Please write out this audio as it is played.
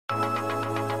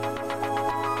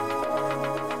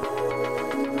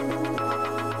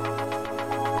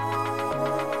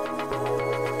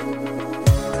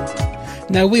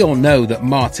Now, we all know that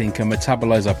Martin can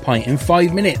metabolise a pint in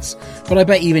 5 minutes, but I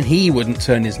bet even he wouldn't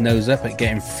turn his nose up at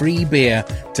getting free beer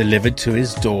delivered to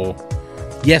his door.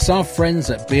 Yes, our friends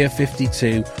at Beer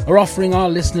 52 are offering our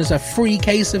listeners a free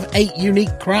case of 8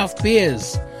 unique craft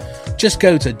beers. Just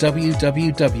go to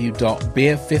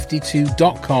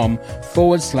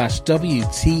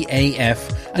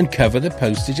www.beer52.com/WTAF and cover the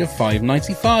postage of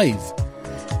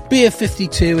 $5.95. Beer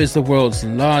 52 is the world's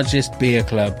largest beer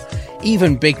club.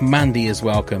 Even Big Mandy is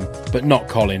welcome, but not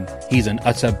Colin. He's an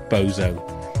utter bozo.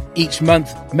 Each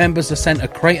month, members are sent a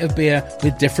crate of beer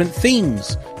with different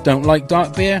themes. Don't like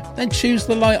dark beer? Then choose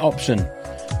the light option.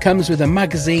 Comes with a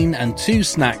magazine and 2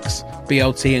 snacks,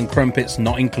 BLT and crumpets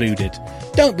not included.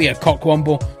 Don't be a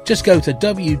cockwomble, just go to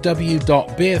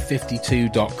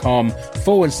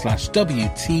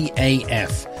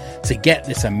www.beer52.com/WTAF to get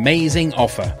this amazing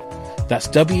offer. That's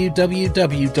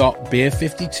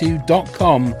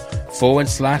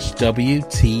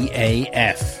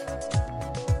www.beer52.com/WTAF.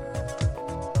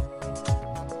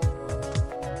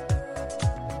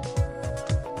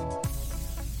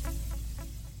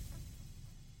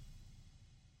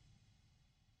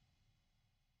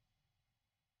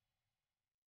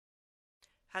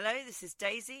 Hello, this is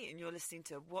Daisy, and you're listening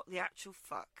to What the Actual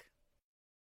Fuck.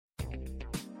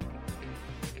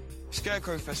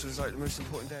 Scarecrow Festival is like the most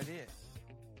important day of the year.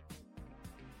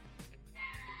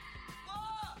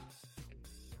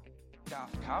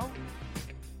 Daft cow?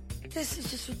 This is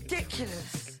just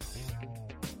ridiculous.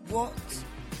 What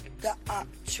the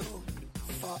actual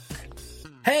fuck?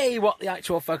 Hey, what the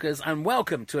actual fuckers, and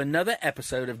welcome to another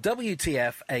episode of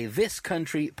WTF, a This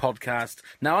Country podcast.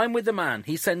 Now, I'm with the man.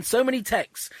 He sends so many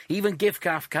texts, even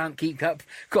GIFGAF can't keep up.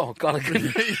 God, I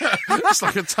couldn't. Yeah, it's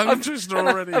like a tongue twister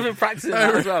already. I've been practicing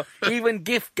that as well. Even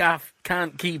GIFGAF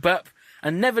can't keep up.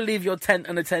 And never leave your tent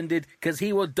unattended, because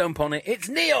he will dump on it. It's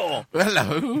Neil!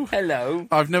 Hello. Hello.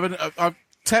 I've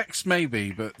text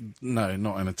maybe, but no,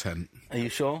 not in a tent. Are you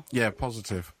sure? Yeah,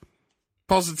 positive.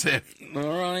 Positive.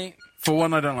 All right. For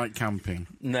one, I don't like camping.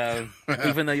 No,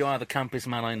 even though you are the campest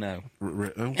man I know.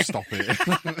 Oh, stop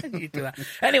it. You do that.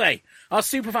 Anyway, our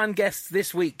superfan guests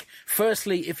this week.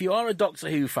 Firstly, if you are a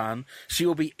Doctor Who fan, she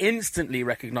will be instantly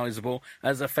recognisable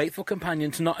as a faithful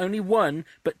companion to not only one,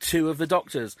 but 2 of the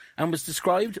Doctors, and was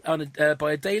described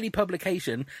by a daily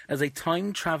publication as a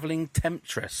time-travelling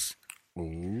temptress.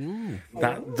 Ooh.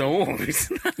 That doors.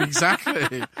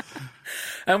 Exactly.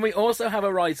 And we also have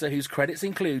a writer whose credits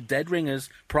include Dead Ringers,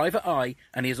 Private Eye,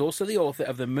 and he is also the author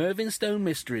of the Mervinstone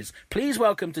Mysteries. Please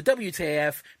welcome to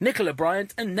WTAF, Nicola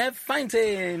Bryant and Nev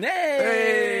Fainting.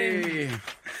 Hey!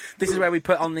 This is where we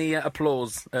put on the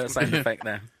applause sound effect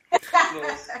there.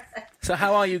 So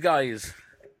how are you guys?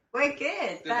 We're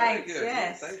good, thanks. Good.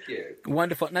 Yes, thank you.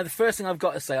 Wonderful. Now, the first thing I've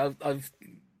got to say, I've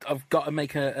got to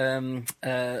make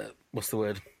a what's the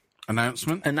word?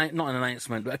 Announcement? Not an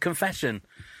announcement, but a confession.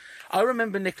 I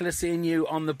remember, Nicola, seeing you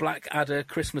on the Blackadder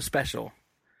Christmas special.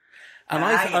 And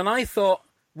I thought,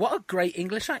 what a great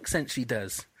English accent she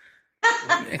does.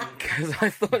 Because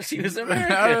I thought she was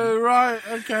American. Oh, right,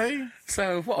 okay.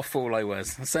 So, what a fool I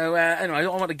was. So, anyway, I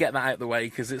want to get that out of the way,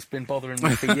 because it's been bothering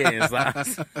me for years.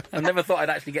 That I never thought I'd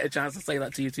actually get a chance to say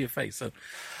that to you to your face.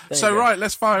 So right,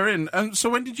 let's fire in. So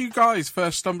when did you guys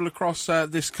first stumble across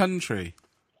This Country?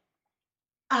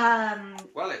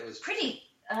 Well, it was pretty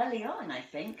early on, I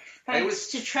think.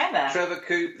 Thanks to Trevor. Trevor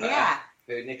Cooper, yeah,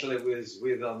 who Nicola was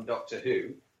with on Doctor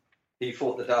Who. He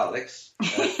fought the Daleks.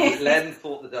 Len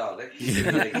fought the Daleks.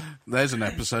 Yeah. There's an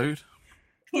episode.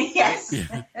 Yes.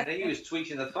 Yeah. And he was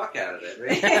tweeting the fuck out of it,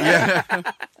 really. Yeah.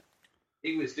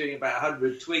 He was doing about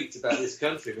 100 tweets about This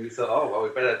Country, and we thought, oh, well,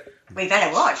 we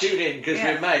better watch. Tune in, because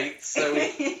we're mates, so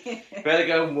we better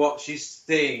go and watch his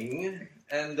thing.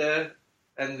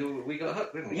 And we got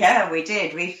hooked, didn't we? Yeah, we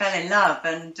did. We fell in love,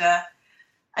 and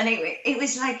it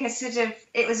was like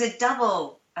it was a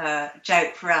double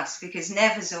joke for us, because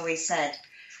Nev has always said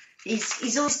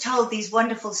he's always told these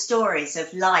wonderful stories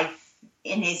of life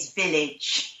in his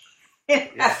village.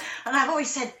 Yeah. And I've always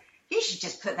said, you should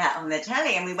just put that on the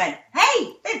telly. And we went,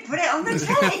 hey, they put it on the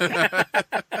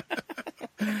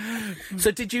telly.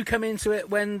 So did you come into it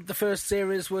when the first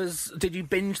series was... Did you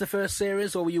binge the first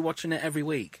series, or were you watching it every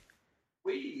week?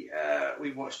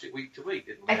 We watched it week to week,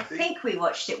 didn't we? I think we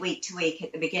watched it week to week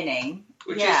at the beginning.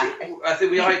 I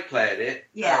think we iPlayed it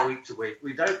week to week.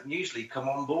 We don't usually come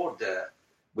on board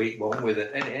week one with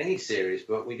any series,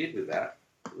 but we did with that.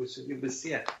 It was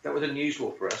that was unusual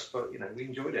for us, but we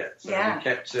enjoyed it. So we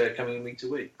kept coming week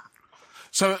to week.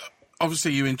 So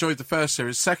obviously you enjoyed the first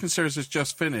series. Second series has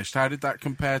just finished. How did that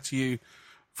compare to you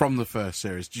from the first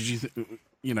series? Did you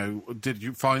did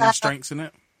you find the strengths in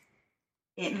it?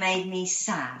 it made me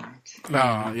sad.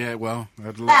 Oh, yeah, well,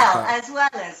 I'd love Well, that. as well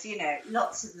as,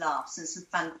 lots of laughs and some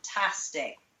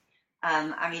fantastic.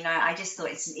 I just thought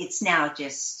it's now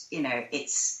just,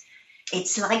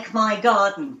 it's like my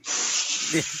garden.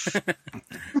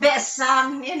 Bit of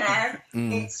sun,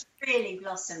 It's really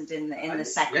blossomed in the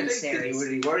second series. You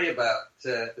really worry about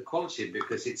the quality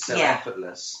because it's so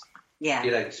effortless.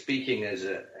 Yeah. Speaking as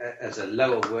a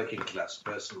lower working class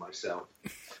person myself,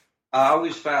 I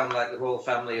always found like the royal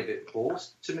family a bit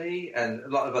forced to me, and a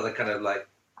lot of other kind of like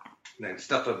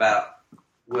stuff about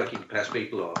working class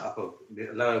people or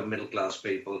lower middle class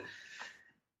people.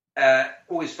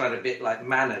 Always found a bit like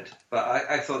mannered, but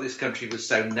I thought this country was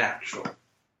so natural.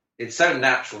 It's so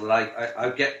natural that I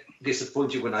get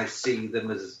disappointed when I see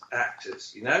them as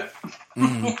actors.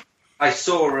 I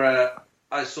saw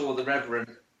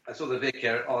the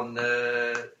vicar on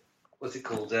what's it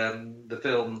called? The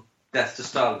film Death in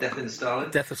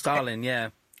Stalin. Death of Stalin, yeah.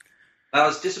 I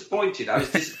was disappointed.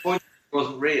 It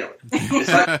wasn't real.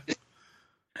 It's like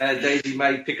Daisy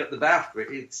May pick up the BAFTA.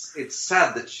 It's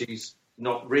sad that she's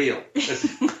not real as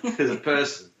a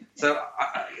person. So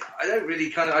I don't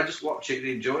really I just watch it and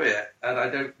enjoy it, and I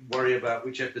don't worry about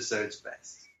which episode's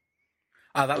best.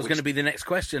 That was going to be the next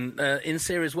question. In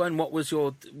Series 1,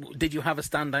 did you have a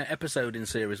standout episode in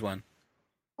Series 1?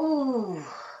 Ooh.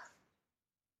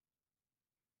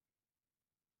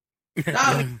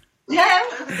 No.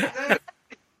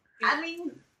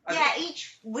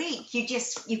 Each week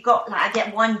you've got I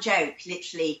get one joke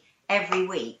literally every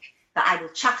week that I will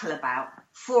chuckle about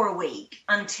for a week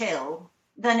until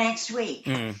the next week.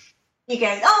 You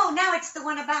go, oh, now it's the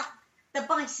one about the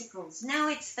bicycles. Now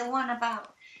it's the one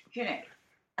about,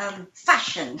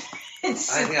 fashion. I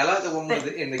think I like the one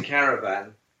in the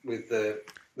caravan with the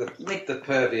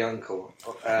pervy uncle.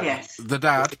 Yes. The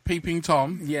dad, Peeping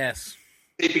Tom. Yes.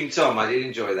 Peeping Tom, I did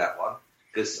enjoy that one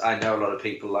because I know a lot of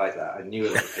people like that. I knew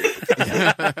a lot of people.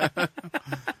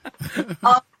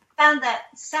 I found that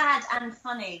sad and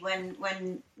funny when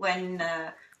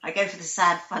I go for the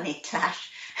sad funny clash.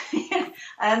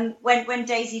 When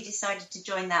Daisy decided to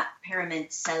join that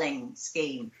pyramid selling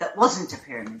scheme that wasn't a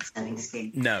pyramid selling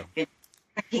scheme. No.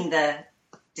 Picking the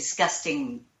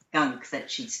disgusting gunk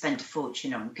that she'd spent a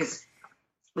fortune on, because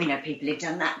we know people who've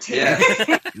done that too. Yeah.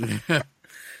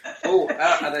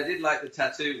 And I did like the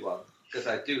tattoo one, because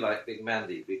I do like Big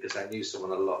Mandy, because I knew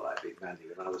someone a lot like Big Mandy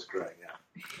when I was growing up.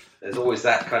 There's always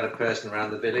that kind of person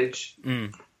around the village.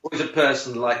 Always a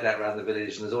person like that around the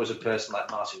village, and there's always a person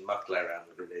like Martin Muckler around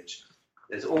the village.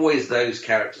 There's always those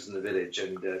characters in the village,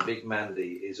 and Big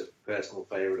Mandy is a personal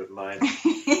favourite of mine.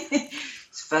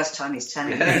 It's the first time he's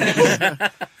telling me.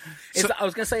 I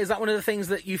was going to say, is that one of the things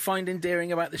that you find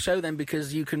endearing about the show then?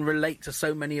 Because you can relate to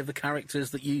so many of the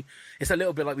characters that it's a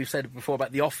little bit like we've said before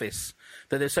about The Office,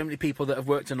 that there's so many people that have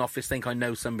worked in Office think I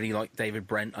know somebody like David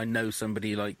Brent, I know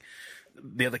somebody like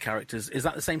the other characters. Is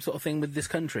that the same sort of thing with this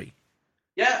country?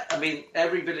 Yeah, I mean,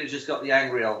 every village has got the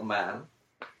angry old man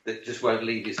that just won't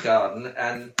leave his garden.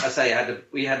 And I say, they've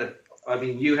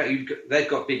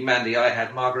got Big Mandy. I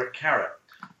had Margaret Carrot,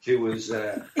 who was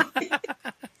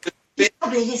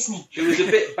probably listening. She was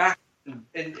a bit back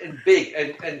and big,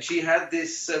 and she had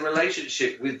this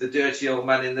relationship with the dirty old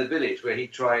man in the village, where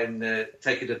he'd try and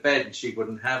take her to bed, and she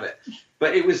wouldn't have it.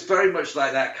 But it was very much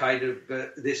like that kind of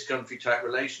this country type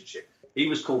relationship. He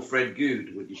was called Fred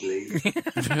Good, would you believe?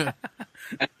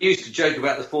 And he used to joke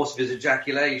about the force of his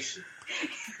ejaculation.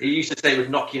 He used to say, "Would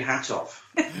knock your hat off."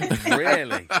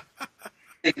 Really?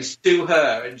 Things to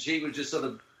her, and she would just sort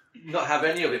of not have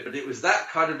any of it. But it was that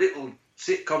kind of little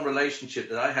sitcom relationship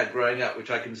that I had growing up,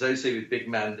 which I can associate with Big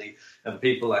Mandy and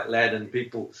people like Len and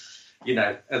people,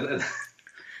 and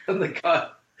the guy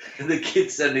and the kid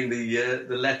sending the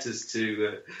letters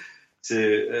to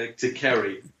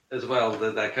Kerry as well.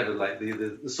 That kind of like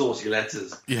the saucy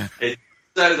letters. Yeah.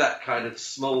 So that kind of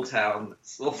small town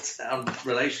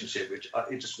relationship, which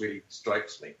it just really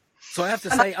strikes me. So I have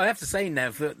to say,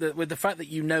 Nev, that with the fact that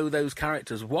you know those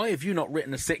characters, why have you not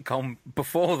written a sitcom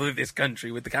before this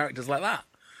country with the characters like that?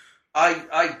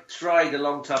 I tried a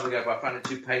long time ago, but I found it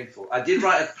too painful. I did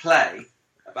write a play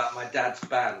about my dad's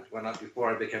band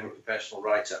before I became a professional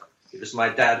writer, because my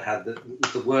dad had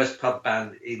the worst pub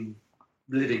band in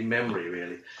living memory,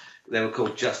 really. They were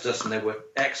called Just Us, and they were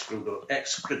execrable.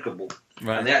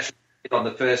 Right. And they actually did on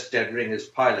the first Dead Ringers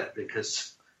pilot,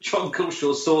 because John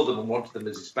Culshaw saw them and wanted them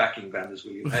as his backing band as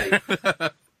William Hague.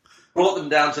 Brought them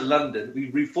down to London. We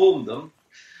reformed them.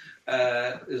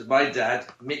 It was my dad,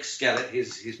 Mick Skellett,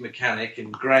 his mechanic,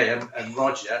 and Graham and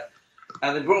Roger.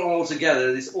 And they brought them all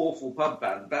together, this awful pub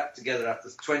band, back together after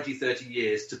 20, 30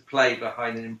 years to play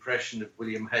behind an impression of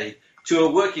William Hague to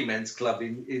a working men's club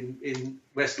in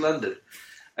West London.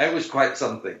 It was quite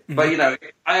something. But, you know,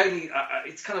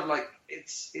 it's kind of like,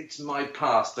 it's my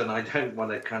past, and I don't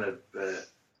want to kind of,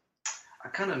 I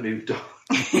kind of moved on.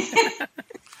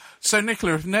 So,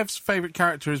 Nicola, if Nev's favourite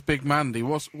character is Big Mandy,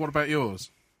 what about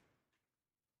yours?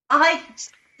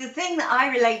 The thing that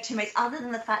I relate to most, other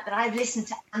than the fact that I've listened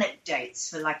to anecdotes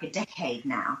for like a decade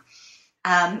now,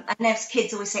 and Nev's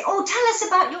kids always say, "Oh, tell us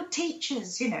about your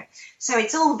teachers," you know. So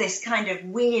it's all this kind of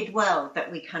weird world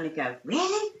that we kind of go,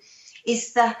 really?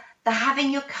 Is the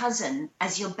having your cousin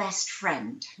as your best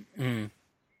friend.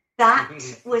 That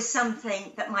was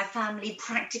something that my family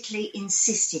practically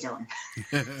insisted on.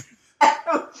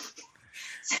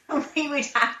 So we would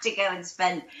have to go and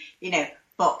spend, you know,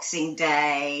 Boxing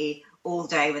Day all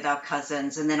day with our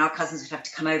cousins, and then our cousins would have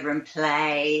to come over and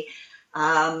play.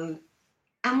 And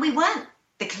we weren't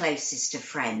the closest of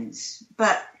friends,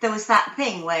 but there was that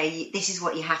thing where this is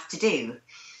what you have to do.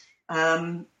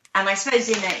 And I suppose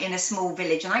in a small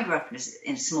village, and I grew up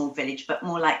in a small village, but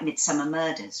more like Midsummer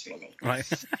Murders, really. Right.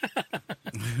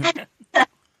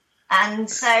 And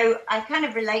so I kind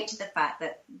of relate to the fact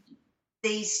that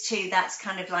these two, that's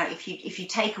kind of like if you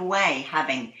take away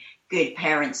having good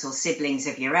parents or siblings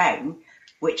of your own,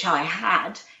 which I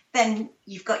had, then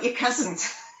you've got your cousins.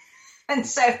 And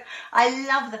so I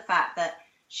love the fact that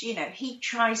he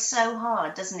tries so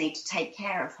hard, doesn't he, to take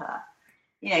care of her.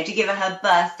 You know, to give her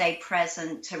birthday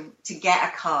present, to get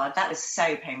a card. That was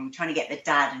so painful, trying to get the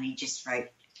dad, and he just wrote,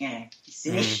 his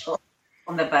initial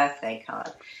on the birthday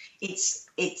card. It's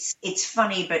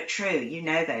funny but true. You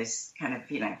know, those kind of,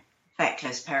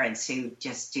 feckless parents who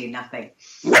just do nothing.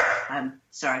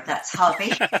 Sorry, that's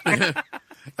Harvey.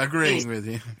 Agreeing with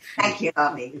you. Thank you,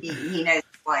 Harvey. He knows as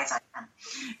wise I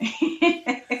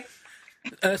can.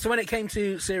 So when it came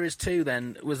to Series 2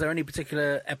 then, was there any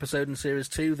particular episode in Series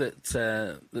 2 that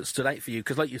stood out for you?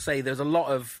 Because like you say, there's a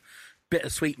lot of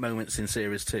bittersweet moments in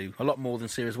Series 2, a lot more than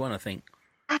Series 1, I think.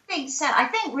 I think so. I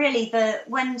think really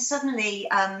when suddenly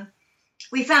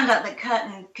we found out that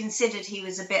Curtin considered he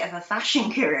was a bit of a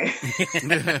fashion guru.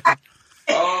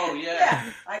 Oh,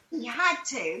 yeah. He had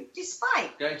to,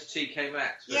 despite... Going to TK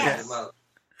Maxx for yes. a month.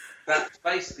 That's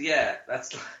basically,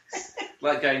 that's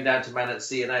like going down to Man at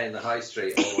C&A in the High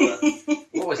Street, or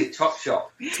what was it, Topshop?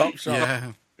 Topshop.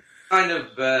 Yeah. Kind of,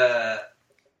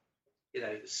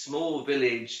 small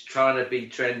village, trying to be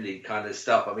trendy kind of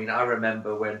stuff. I mean, I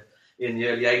remember when in the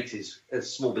early 80s, a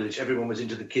small village, everyone was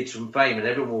into the Kids from Fame, and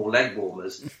everyone wore leg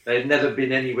warmers. They'd never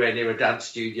been anywhere near a dance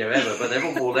studio ever, but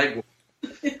everyone wore leg warmers.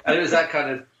 And it was that kind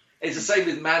of, it's the same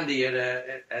with Mandy and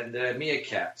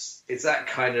Meerkats. It's that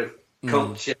kind of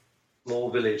culture.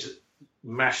 Small village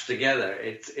mashed together.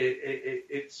 It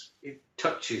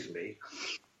touches me,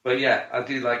 but yeah, I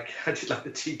do like the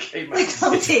TK Maxx.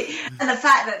 And the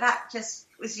fact that just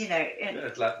was,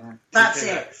 it's like, that's TK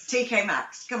it. Maxx. TK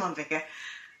Maxx. Come on, Vicar.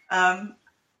 And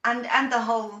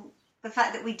the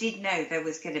fact that we did know there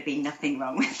was going to be nothing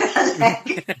wrong with her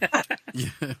leg.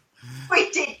 Yeah.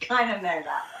 We did kind of know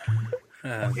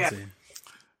that. Yeah.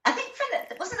 I think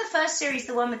wasn't the first series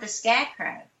the one with the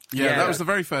scarecrow? Yeah, that was the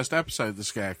very first episode, The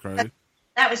Scarecrow.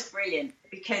 That was brilliant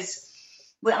because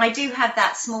I do have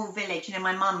that small village.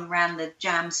 My mum ran the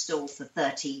jam stall for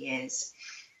 30 years.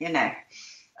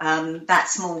 That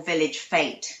small village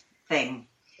fete thing.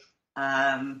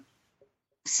 The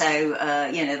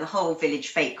whole village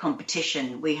fete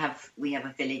competition. We have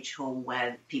a village hall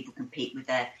where people compete with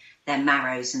their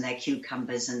marrows and their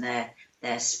cucumbers and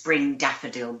their spring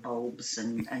daffodil bulbs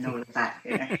and all of that.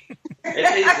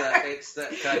 It's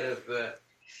that kind of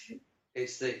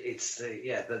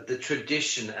the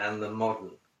tradition and the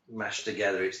modern mashed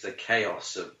together. It's the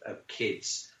chaos of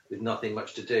kids with nothing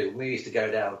much to do. We used to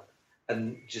go down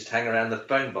and just hang around the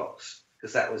phone box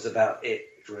because that was about it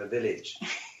for a village.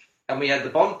 And we had the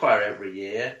bonfire every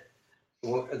year,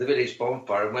 the village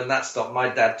bonfire, and when that stopped, my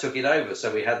dad took it over.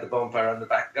 So we had the bonfire in the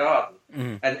back garden,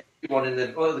 and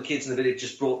everyone all the kids in the village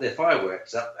just brought their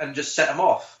fireworks up and just set them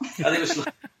off, and it was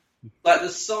like the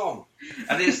song.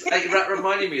 And it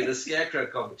reminded me of the Scarecrow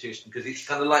competition because it's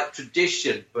kind of like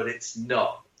tradition, but it's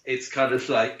not. It's kind of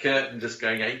like Curtin just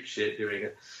going apeshit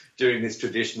doing this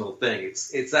traditional thing.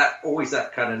 It's always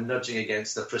that kind of nudging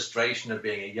against the frustration of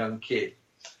being a young kid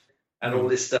and all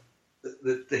this stuff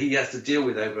that he has to deal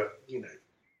with over,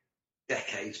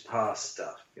 decades past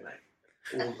stuff,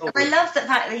 I love the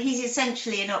fact that he's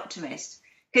essentially an optimist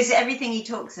because everything he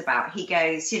talks about, he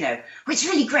goes, well, it's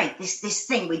really great, this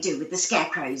thing we do with the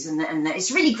scarecrows and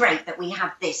it's really great that we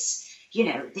have this,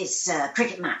 this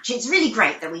cricket match. It's really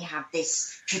great that we have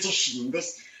this tradition,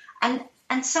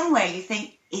 and somewhere you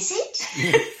think, is it?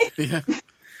 Yeah.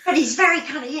 But he's very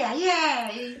kind of,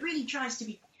 he really tries to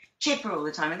be chipper all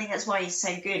the time. I think that's why he's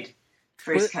so good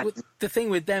for his captain. The thing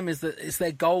with them is that it's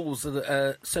their goals that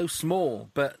are so small,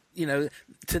 but, you know,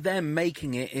 to them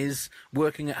making it is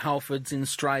working at Halfords in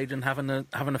Stroud and having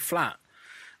a flat.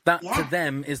 That to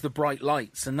them is the bright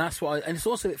lights, and that's why. And it's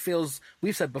also, it feels,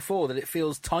 we've said before that it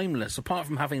feels timeless. Apart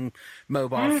from having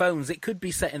mobile phones, it could be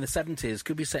set in the 70s,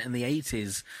 could be set in the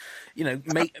 80s. You know,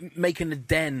 making a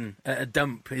den at a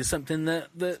dump is something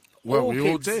that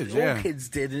all kids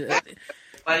did.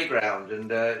 Playground and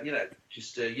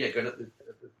just going up the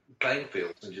playing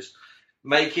fields and just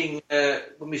making.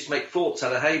 We used to make forts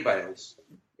out of hay bales.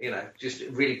 You know, just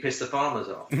really piss the farmers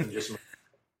off and just.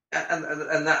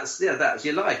 And that's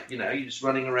your life, you know. You're just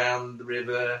running around the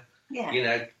river, you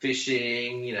know,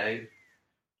 fishing, you know,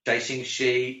 chasing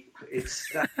sheep.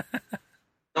 It's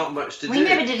not much to do. We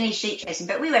never did any sheep chasing,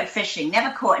 but we went fishing,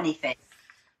 never caught anything.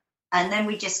 And then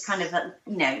we just kind of,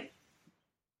 you know,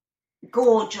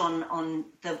 gorge on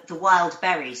the wild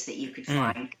berries that you could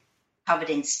find, covered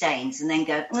in stains, and then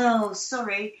go, oh,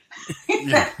 sorry,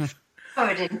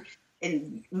 covered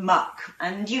in muck.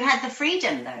 And you had the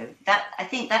freedom, though. That, I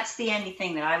think that's the only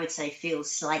thing that I would say feels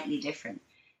slightly different,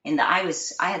 in that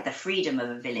I had the freedom of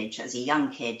a village as a young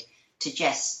kid to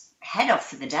just head off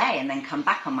for the day and then come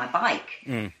back on my bike.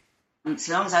 And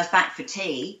so long as I was back for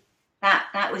tea,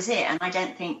 that was it. And I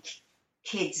don't think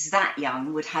kids that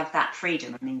young would have that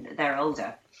freedom. I mean, they're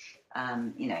older,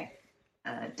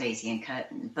 Daisy and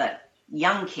Curtin, but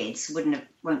young kids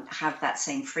won't have that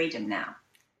same freedom now.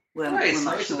 It's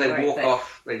nice that they walk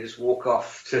off. They just walk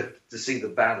off to see the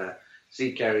banner,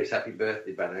 see Kerry's happy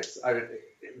birthday banner.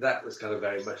 That was kind of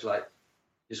very much like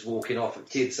just walking off at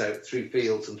kids out through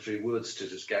fields and through woods to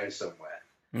just go somewhere.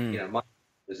 You know, my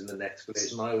was in the next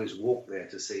village, and I always walked there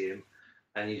to see him.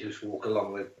 And you just walk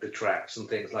along the tracks and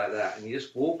things like that, and you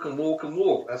just walk and walk and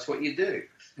walk. That's what you do,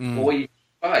 or you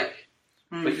bike,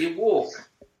 but you walk.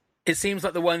 It seems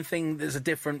like the one thing that's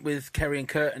different with Kerry and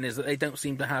Curtin is that they don't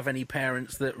seem to have any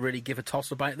parents that really give a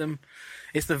toss about them.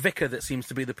 It's the vicar that seems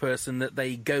to be the person that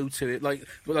they go to. Like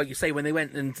you say, when they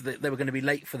went and they were going to be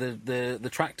late for the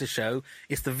tractor show,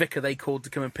 it's the vicar they called to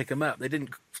come and pick them up. They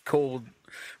didn't call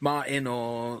Martin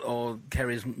or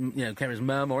Kerry's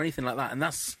mum or anything like that. And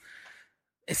that's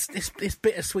it's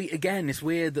bittersweet again. It's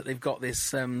weird that they've got this.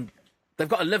 They've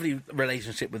got a lovely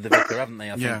relationship with the vicar, haven't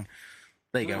they? I think.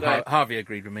 There you go. Harvey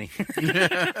agreed with me.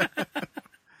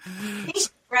 He's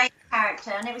a great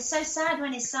character, and it was so sad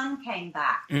when his son came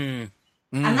back. And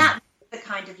that was the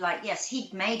kind of like, yes,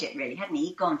 he'd made it really, hadn't he?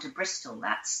 He'd gone to Bristol.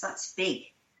 That's big.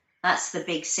 That's the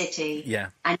big city.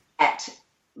 Yeah. And yet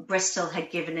Bristol had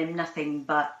given him nothing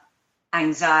but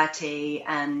anxiety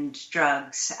and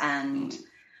drugs, and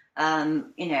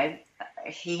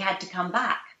he had to come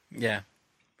back. Yeah.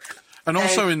 And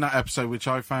also in that episode, which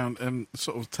I found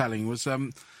sort of telling, was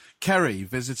Kerry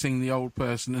visiting the old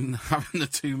person and having the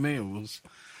 2 meals.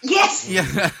 Yes!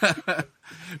 Yeah.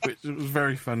 Which was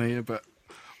very funny, but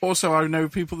also I know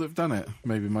people that have done it,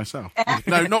 maybe myself.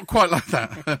 No, not quite like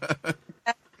that.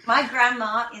 My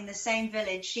grandma in the same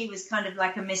village, she was kind of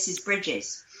like a Mrs.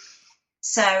 Bridges.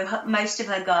 So most of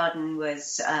her garden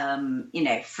was,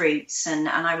 fruits, and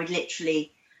I would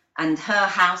literally... And her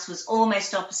house was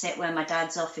almost opposite where my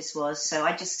dad's office was, so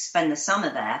I'd just spend the summer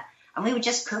there, and we would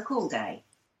just cook all day.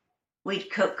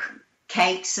 We'd cook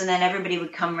cakes, and then everybody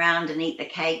would come round and eat the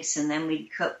cakes, and then we'd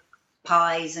cook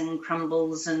pies and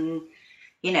crumbles, and,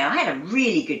 I had a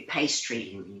really good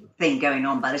pastry thing going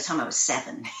on by the time I was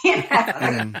 7.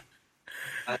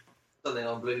 Something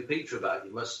on Blue Peter about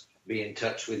you must be in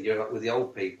touch with the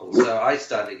old people. So I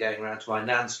started going around to my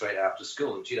nan straight after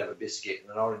school, and she'd have a biscuit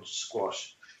and an orange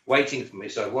squash waiting for me,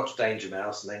 so I'd watch Danger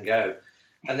Mouse and then go.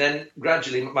 And then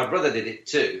gradually, my brother did it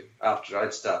too, after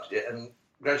I'd started it, and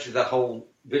gradually the whole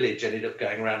village ended up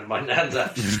going around to my nan's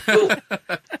after school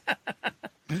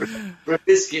for a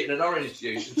biscuit and an orange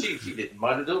juice, and she didn't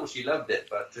mind at all, she loved it,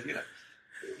 but,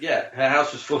 her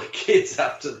house was full of kids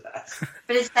after that.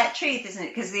 But it's that truth, isn't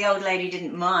it? Because the old lady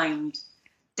didn't mind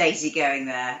Daisy going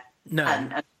there.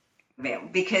 No.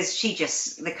 Because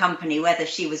the company, whether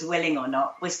she was willing or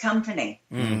not, was company.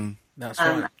 That's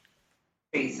right.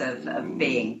 Truth of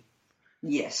being,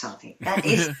 yes, I think that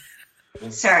is.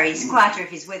 Sorry, he's quieter if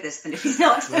he's with us than if he's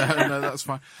not. No, that's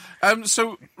fine. I'm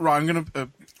going to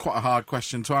quite a hard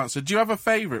question to answer. Do you have a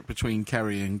favourite between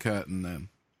Kerry and Curtin then,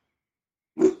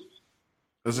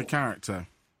 as a character?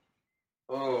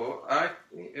 Oh, I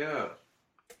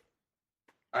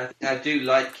do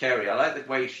like Kerry. I like the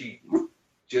way she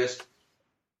just.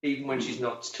 Even when she's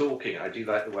not talking, I do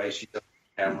like the way she does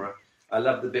the camera. I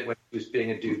love the bit when she was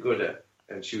being a do-gooder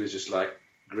and she was just like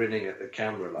grinning at the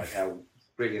camera, like how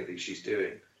brilliantly she's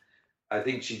doing. I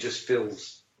think she just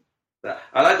feels that.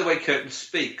 I like the way Curtin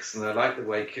speaks, and I like the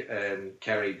way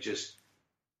Kerry just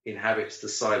inhabits the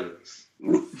silence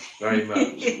very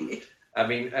much. I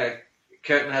mean,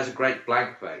 Curtin has a great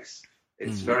blank face.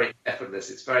 It's very effortless.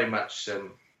 It's very much like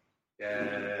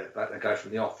the guy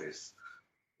from The Office.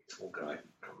 Tall guy. I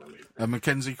can't remember.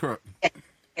 Mackenzie Crook.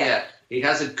 Yeah, he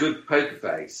has a good poker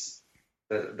face.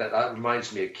 That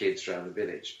reminds me of Kids Around the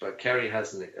Village. But Kerry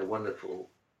has a wonderful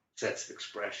set of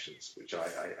expressions, which I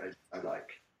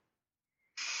like.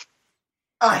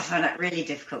 Oh, I find that really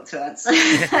difficult to answer.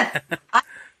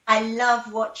 I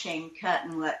love watching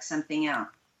Curtin work something out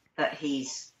that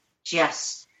he's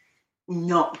just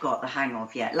not got the hang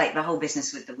of yet, like the whole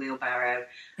business with the wheelbarrow,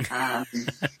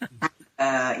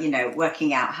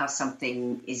 working out how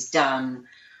something is done.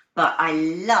 But I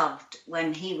loved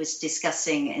when he was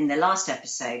discussing in the last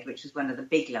episode, which was one of the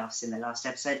big laughs in the last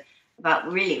episode, about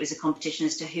really it was a competition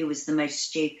as to who was the most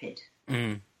stupid.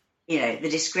 You know, the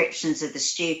descriptions of the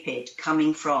stupid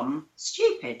coming from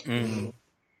stupid,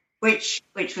 which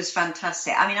was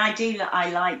fantastic. I mean, I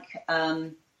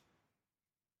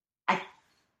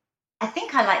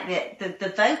think I like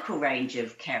the vocal range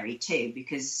of Kerry too,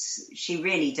 because she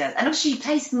really does. And also she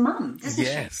plays mum, doesn't she?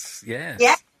 Yes.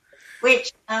 Yeah.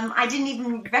 Which I didn't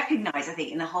even recognise, I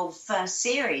think, in the whole first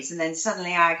series. And then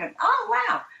suddenly I go, oh,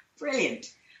 wow, brilliant.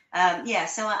 So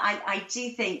I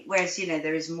do think, whereas,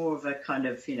 there is more of a kind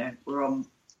of, we're on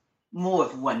more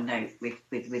of one note with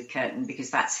Curtin,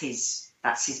 because that's his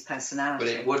personality.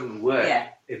 But it wouldn't work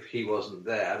if he wasn't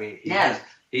there. I mean,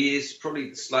 he is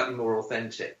probably slightly more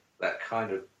authentic. That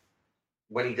kind of,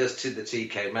 when he does to the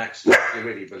TK Maxx, you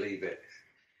really believe it.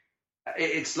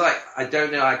 It's like, I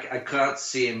don't know, I can't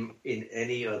see him in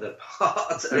any other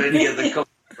part or any other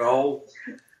role.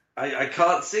 I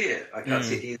can't see it. I can't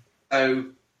see it. He's so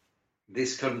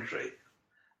this country.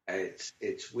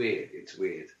 It's weird. It's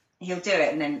weird. He'll do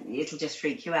it and then it'll just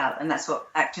freak you out. And that's what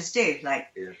actors do, like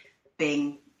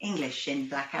being English in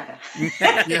Blackadder.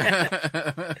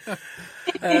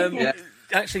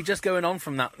 Actually, just going on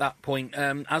from that point,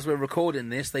 as we're recording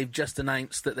this, they've just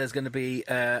announced that there's going to be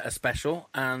a special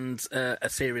and a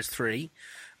series 3.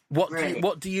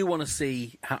 What do you want to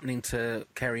see happening to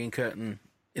Kerry and Curtin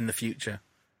in the future?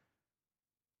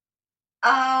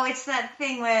 Oh, it's that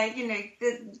thing where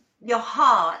your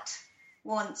heart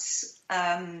wants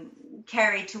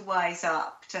Kerry to wise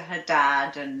up to her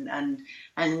dad and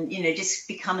just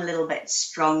become a little bit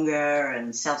stronger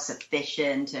and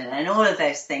self-sufficient and all of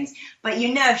those things. But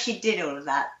if she did all of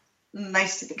that,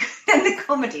 most of the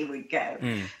comedy would go.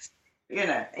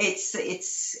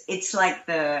 It's like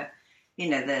the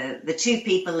two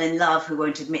people in love who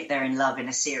won't admit they're in love in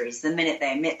a series. The minute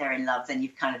they admit they're in love, then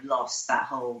you've kind of lost that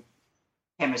whole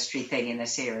chemistry thing in a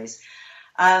series.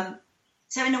 So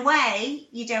in a way,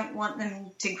 you don't want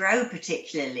them to grow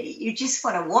particularly. You just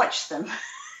want to watch them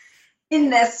in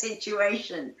their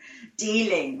situation,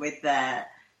 dealing with their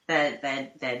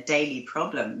daily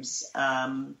problems.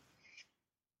 Maybe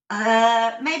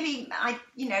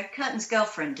Curtin's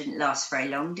girlfriend didn't last very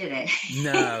long, did it?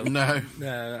 No,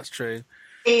 that's true.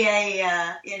 Maybe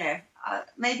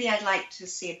I'd like to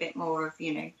see a bit more of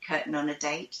Curtin on a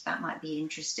date. That might be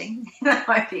interesting. That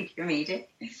might be comedic.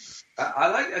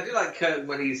 I do like Curtin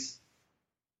when he's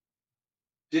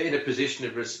in a position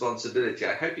of responsibility.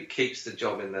 I hope he keeps the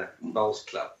job in the bowls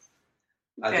club.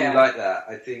 I do like that.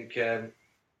 I think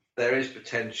there is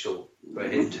potential for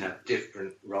him to have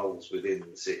different roles within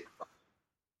the city.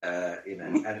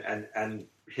 And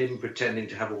him pretending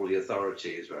to have all the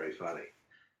authority is very funny.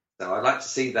 So I'd like to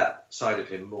see that side of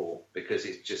him more, because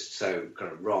it's just so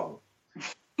kind of wrong.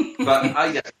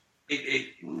 But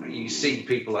you see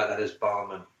people like that as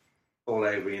barmen all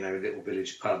over, little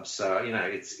village pubs. So,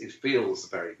 it feels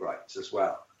very right as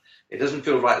well. It doesn't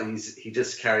feel right that he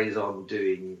just carries on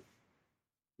doing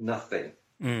nothing.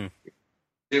 Sooner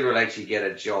or later you get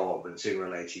a job, and sooner or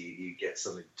later you get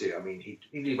something to do. I mean,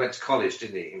 he went to college,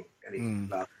 didn't he? And he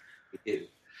did.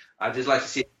 I'd just like to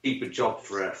see him keep a job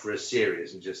for a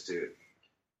series and just to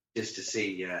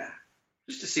see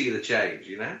the change,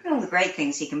 All the great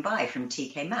things he can buy from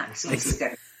TK Maxx.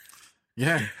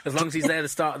 Yeah. As long as he's there at the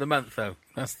start of the month, though.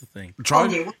 That's the thing.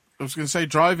 I was going to say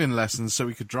driving lessons so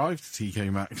we could drive to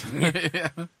TK Maxx.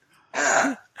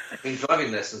 I mean,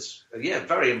 driving lessons,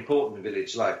 very important in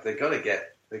village life. They've got to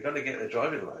get their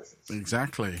driving license.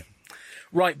 Exactly.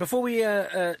 Right, before we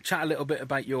chat a little bit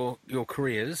about your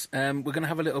careers, we're going to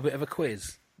have a little bit of a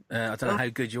quiz. I don't know how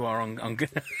good you are on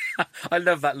I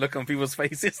love that look on people's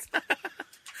faces.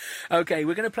 Okay,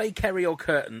 we're going to play Kerry or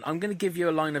Curtin. I'm going to give you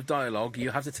a line of dialogue.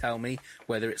 You have to tell me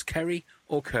whether it's Kerry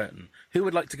or curtain? Who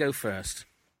would like to go first?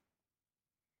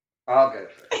 I'll go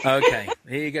first. Okay,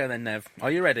 here you go then, Nev.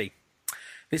 Are you ready?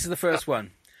 This is the first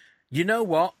one. You know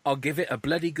what? I'll give it a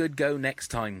bloody good go next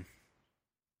time.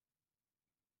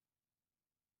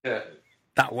 Curtain.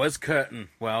 That was curtain.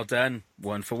 Well done.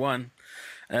 1 for 1.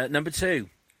 Number 2.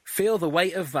 Feel the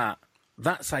weight of that.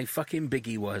 That's how fucking big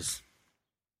he was.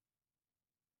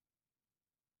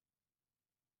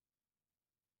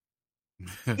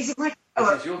 Is it my...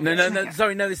 No.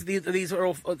 Sorry, no. These are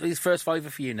all. These first 5 are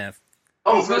for you, Nev.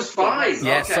 Oh, first 5.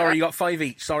 Yeah, Okay. sorry, you got 5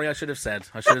 each. Sorry, I should have said.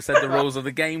 The rules of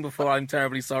the game before. I'm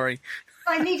terribly sorry.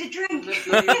 I need a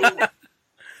drink.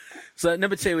 So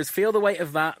number 2 is feel the weight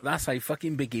of that. That's how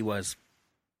fucking big he was.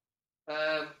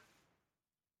 Curtain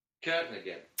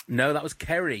again. No, that was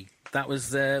Kerry. That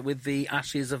was with the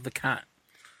ashes of the cat.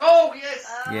 Oh, yes.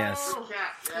 Yes.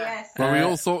 Yes. Well, we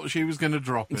all thought she was going to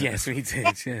drop it. Yes, we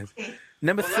did. Yes.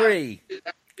 Number 3.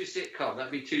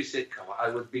 That'd be too sitcom. I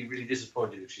would be really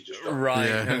disappointed if she just dropped. Right.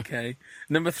 Yeah. Okay.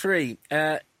 Number 3.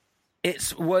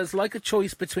 It was like a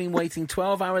choice between waiting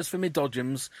 12 hours for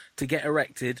midodgems to get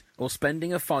erected or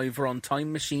spending a £5 on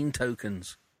time machine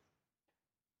tokens.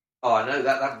 Oh, I know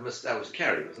that was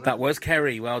Kerry, wasn't it? That was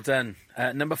Kerry. Well done.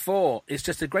 Number 4. It's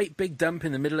just a great big dump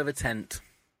in the middle of a tent.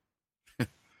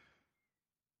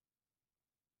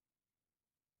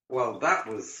 Well, that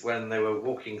was when they were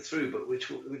walking through, but which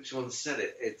one said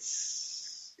it?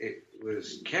 It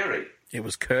was Kerry. It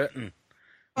was curtain.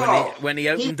 Oh. When he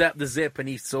opened up the zip and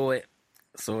he saw it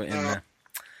in there.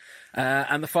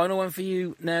 And the final one for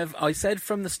you, Nev. I said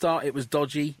from the start it was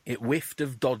dodgy. It whiffed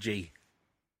of dodgy.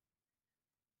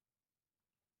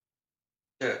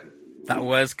 Curtain. That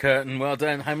was curtain. Well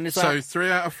done. How many is that? So 3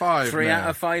 out of 5. 3 now. out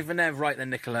of 5 for Nev. Right then,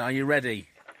 Nicola. Are you ready?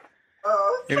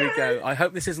 Oh, Here we go. I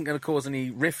hope this isn't going to cause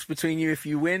any rifts between you if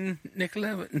you win,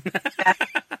 Nicola.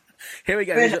 Here we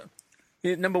go.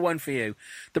 Here's number 1 for you.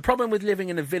 The problem with living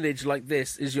in a village like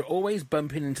this is you're always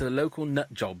bumping into the local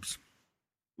nut jobs.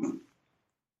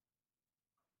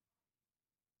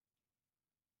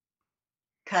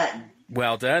 curtain.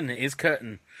 Well done. It is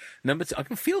curtain. Number 2. I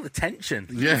can feel the tension.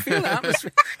 Yeah. I can feel the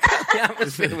atmosphere. The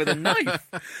atmosphere with a knife.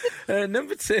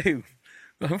 Number 2.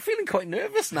 I'm feeling quite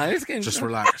nervous now. It's getting... Just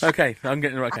relax. Okay, I'm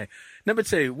getting okay. Number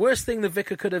 2. Worst thing the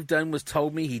vicar could have done was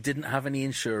told me he didn't have any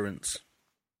insurance.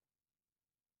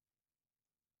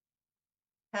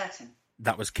 Curtain.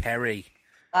 That was Kerry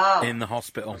Oh. in the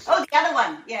hospital. Oh, the other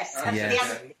one. Yes.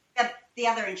 Yes. The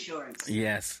other insurance.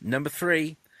 Yes. Number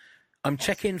 3. I'm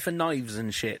checking for knives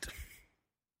and shit.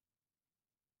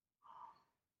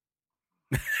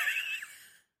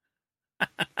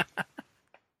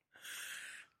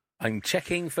 I'm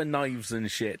checking for knives and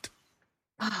shit.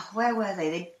 Oh, where were they?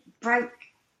 They broke.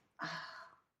 Oh,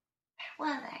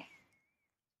 where were they?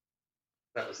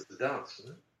 That was at the dance,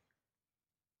 wasn't it?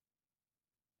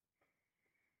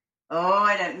 Oh,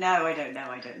 I don't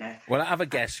know. Well, I have a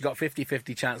guess. You got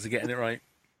 50-50 chance of getting it right.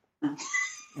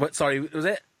 What? Sorry, was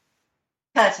it?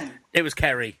 Curtain. It was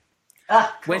Kerry.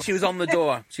 Ah, When she was on the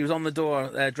door,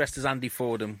 dressed as Andy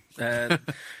Fordham,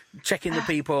 checking the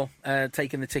people,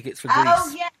 taking the tickets for Greece.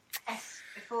 Oh, yes.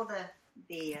 Before the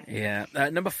Yeah.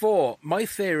 Number 4. My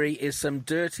theory is some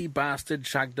dirty bastard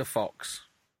shagged a fox.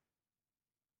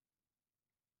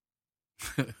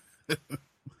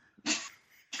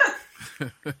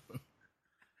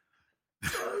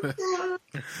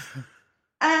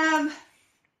 I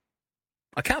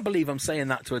can't believe I'm saying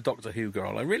that to a Doctor Who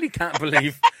girl. I really can't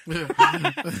believe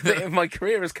that my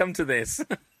career has come to this.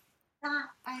 over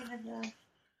the...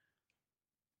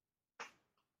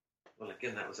 Well,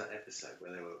 again, that was that episode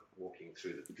where they were walking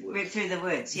through the woods. Through the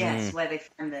woods, yes, where they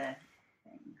found the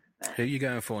thing. But... Who are you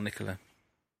going for, Nicola?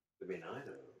 Could be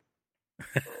neither.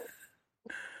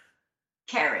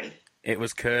 Kerry. It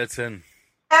was curtain.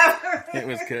 Oh, It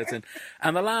was curtain.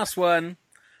 And the last one.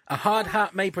 A hard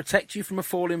hat may protect you from a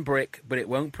falling brick, but it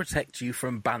won't protect you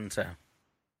from banter.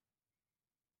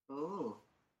 Ooh.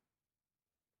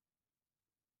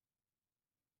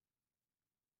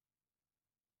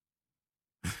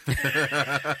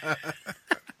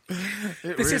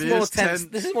 This is more tense.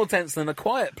 This is more tense than A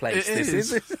Quiet Place. It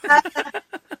is.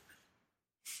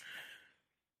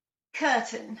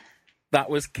 Curtain. That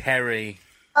was Kerry.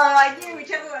 Oh, I knew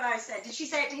whichever one I said. Did she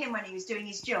say it to him when he was doing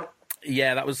his job?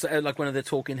 Yeah, that was like one of the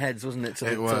talking heads, wasn't it? To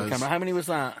It the was. camera. How many was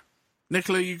that?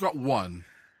 Nicola, you got 1.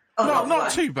 Oh,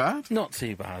 Not too bad. Not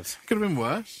too bad. Could have been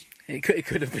worse. It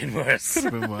could have been worse. Could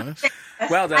have been worse.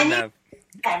 Well done, Nev.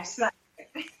 Yes, like-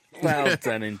 Well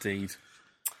done indeed.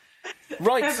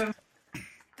 Right.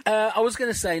 I was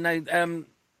going to say now,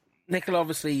 Nicola.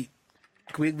 Obviously,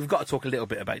 we've got to talk a little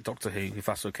bit about Doctor Who, if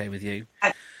that's okay with you.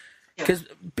 Because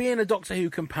being a Doctor Who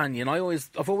companion,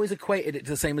 I've always equated it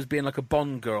to the same as being like a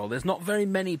Bond girl. There's not very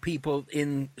many people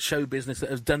in show business that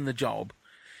have done the job.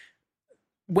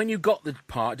 When you got the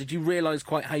part, did you realise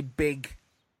quite how big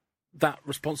that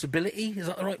responsibility, is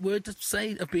that the right word to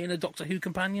say, of being a Doctor Who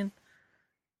companion?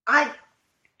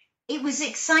 It was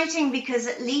exciting because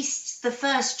at least the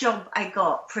first job I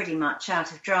got pretty much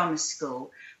out of drama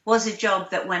school was a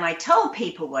job that when I told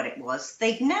people what it was,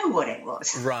 they'd know what it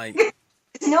was. Right.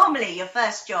 Normally, your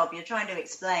first job, you're trying to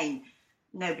explain,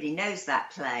 nobody knows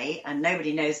that play and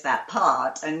nobody knows that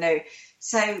part.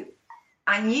 So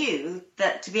I knew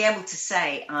that to be able to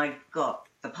say I've got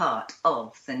the part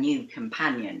of the new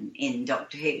companion in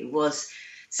Doctor Who was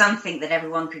something that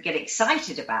everyone could get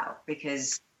excited about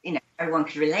because, everyone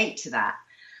could relate to that.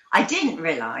 I didn't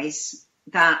realise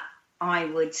that I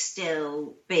would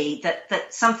still be,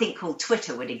 that something called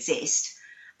Twitter would exist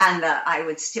and that I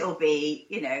would still be,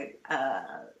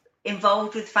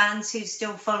 involved with fans who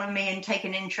still follow me and take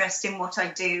an interest in what I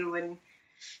do and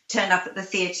turn up at the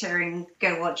theatre and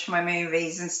go watch my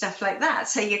movies and stuff like that.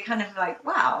 So you're kind of like,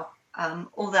 wow.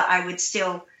 Or that I would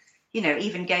still,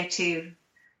 even go to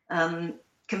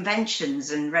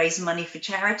conventions and raise money for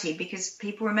charity because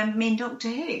people remember me in Doctor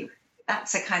Who.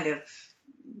 That's a kind of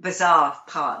bizarre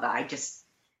part that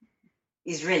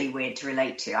is really weird to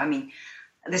relate to. I mean,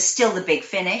 there's still the big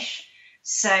finish.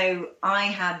 So I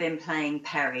have been playing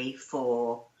Peri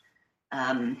for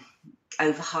over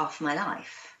half my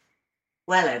life,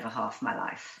 well over half my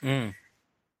life. Mm.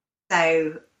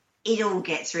 So it all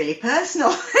gets really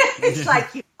personal. It's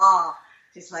like you are.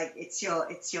 It's like it's your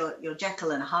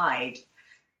Jekyll and Hyde.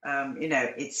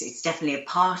 It's definitely a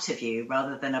part of you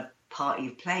rather than a part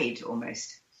you've played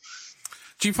almost.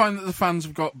 Do you find that the fans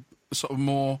have got sort of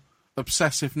more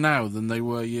obsessive now than they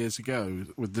were years ago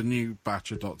with the new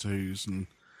batch of Doctor Who's and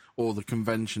all the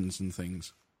conventions and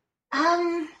things?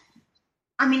 I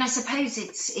mean, I suppose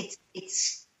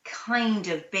it's kind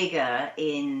of bigger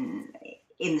in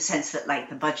the sense that like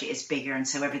the budget is bigger and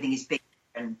so everything is bigger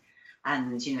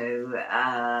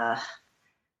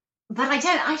but I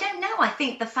don't know. I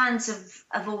think the fans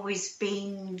have always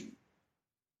been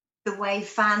the way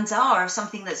fans are,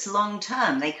 something that's long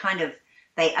term. They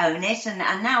own it,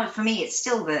 and now for me it's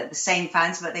still the same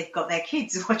fans, but they've got their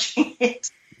kids watching it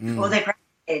or their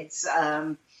grandkids.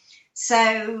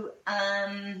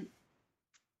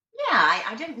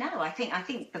 I don't know. I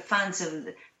think the fans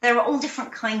there are all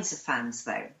different kinds of fans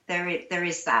though. There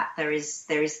is that. There is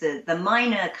the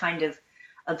minor kind of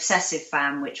obsessive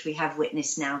fan, which we have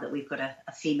witnessed now that we've got a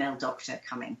female doctor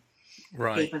coming.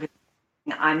 Right.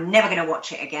 I'm never going to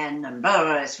watch it again, and blah,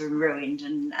 blah, it's ruined.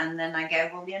 And then I go,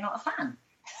 well, you're not a fan.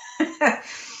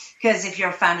 Because if you're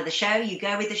a fan of the show, you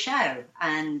go with the show,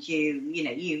 and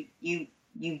you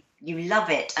love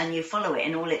it and you follow it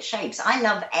in all its shapes. I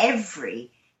love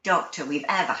every doctor we've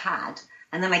ever had,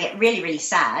 and then I get really, really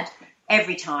sad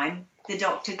every time the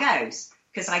doctor goes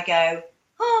because I go,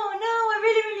 oh no, I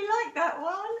really, really like that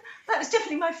one. That was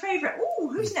definitely my favourite.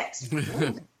 Oh, who's next?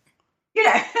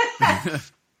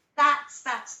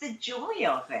 That's the joy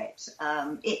of it.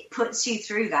 It puts you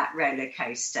through that roller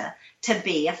coaster to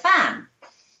be a fan.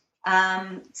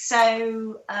 I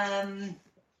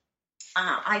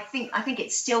think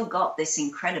it's still got this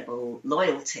incredible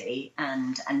loyalty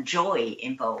and joy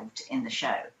involved in the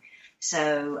show.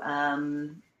 So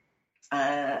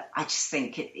I just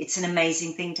think it's an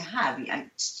amazing thing to have,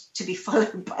 to be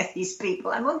followed by these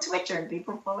people. I'm on Twitter and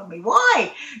people follow me.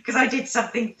 Why? Because I did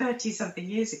something 30-something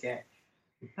years ago.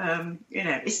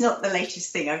 It's not the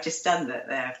latest thing I've just done that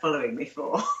they're following me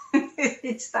for.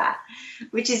 It's that,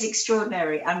 which is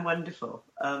extraordinary and wonderful,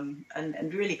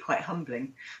 and really quite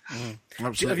humbling.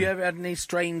 Absolutely. Have you ever had any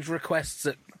strange requests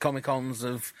at Comic-Cons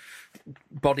of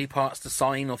body parts to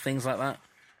sign or things like that?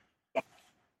 Yeah.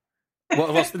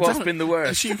 What's been the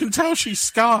worst? You can tell she's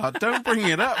scarred. Don't bring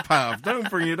it up, Pav. Don't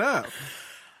bring it up.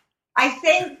 I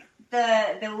think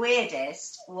the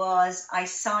weirdest was I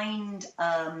signed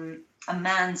a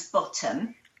man's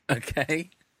bottom. Okay.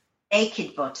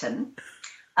 Naked bottom.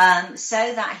 So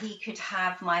that he could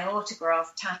have my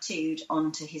autograph tattooed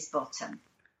onto his bottom.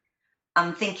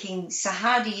 I'm thinking, so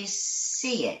how do you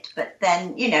see it? But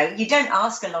then, you don't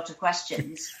ask a lot of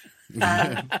questions.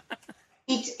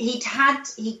 He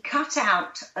cut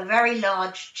out a very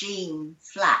large jean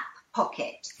flap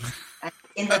pocket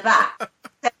in the back.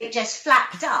 So it just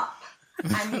flapped up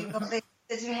and you got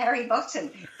this hairy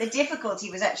bottom. The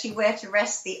difficulty was actually where to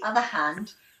rest the other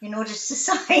hand in order to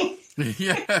sign.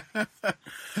 Yeah.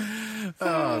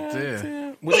 Oh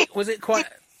dear. Was it quite?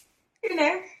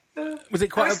 Was it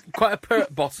quite a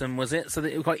pert bottom? Was it so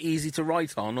that it was quite easy to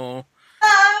write on, or?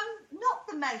 Not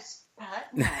the most part,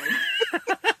 no.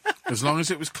 As long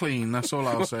as it was clean, that's all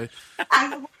I'll say.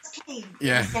 And it was clean.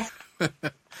 Yeah.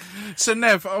 So,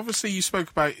 Nev, obviously you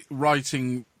spoke about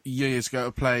writing years ago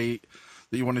a play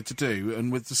that you wanted to do,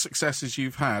 and with the successes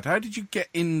you've had, how did you get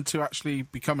into actually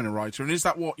becoming a writer, and is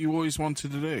that what you always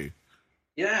wanted to do?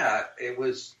 Yeah, it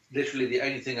was literally the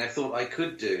only thing I thought I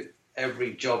could do.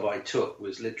 Every job I took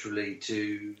was literally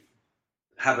to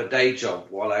have a day job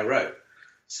while I wrote.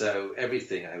 So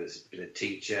everything, I was been a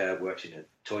teacher, worked in a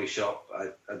toy shop,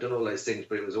 I've done all those things,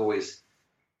 but it was always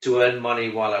to earn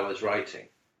money while I was writing.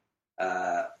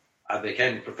 I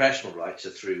became a professional writer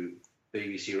through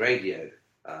BBC Radio.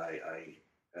 I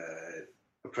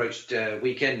approached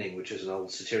Weekending, which was an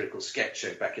old satirical sketch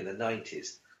show back in the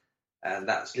 90s. And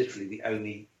that's literally the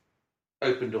only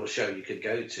open-door show you could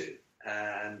go to.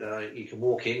 And you can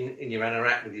walk in your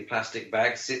anorak with your plastic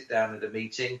bag, sit down at a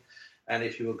meeting, and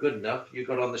if you were good enough, you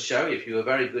got on the show. If you were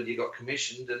very good, you got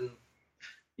commissioned, and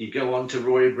you go on to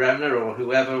Rory Bremner or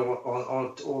whoever,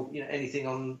 or anything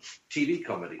on TV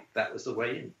comedy. That was the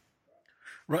way in.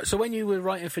 Right, so when you were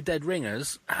writing for Dead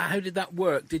Ringers, how did that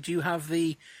work? Did you have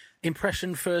the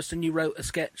impression first and you wrote a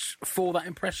sketch for that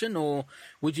impression, or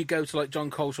would you go to like John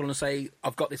Coltrane and say,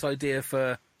 I've got this idea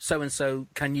for so-and-so,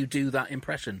 can you do that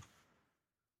impression?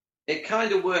 It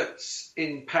kind of works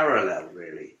in parallel,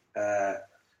 really.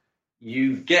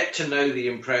 You get to know the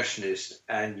impressionist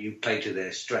and you play to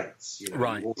their strengths.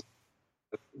 Right.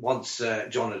 Once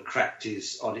John had cracked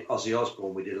his Ozzy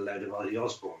Osbourne, we did a load of Ozzy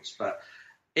Osbournes, but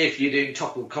if you're doing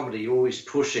topical comedy, you're always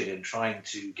pushing and trying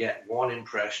to get one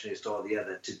impressionist or the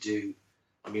other to do.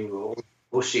 I mean, we were always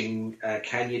pushing,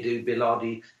 can you do Bill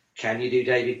Oddie? Can you do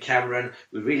David Cameron?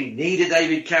 We really need a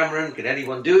David Cameron. Can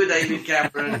anyone do a David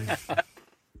Cameron?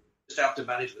 Just have to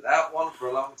manage without one for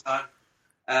a long time.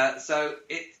 So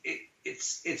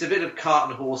it's a bit of cart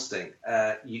and horse thing.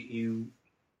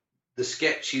 The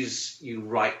sketches you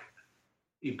write,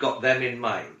 you've got them in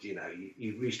mind. You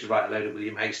used to write a load of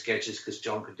William Hague sketches because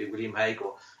John could do William Hague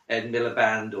or Ed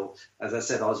Miliband or, as I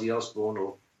said, Ozzy Osbourne,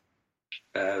 or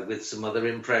with some other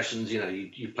impressions.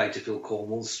 You play to Phil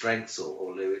Cornwall's strengths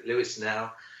or Lewis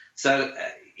now. So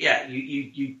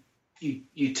you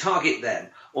target them,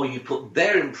 or you put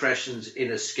their impressions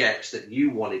in a sketch that you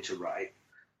wanted to write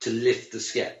to lift the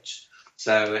sketch.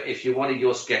 So if you wanted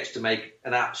your sketch to make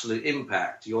an absolute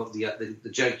impact, the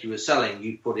joke you were selling,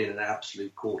 you put in an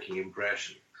absolute corking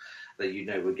impression that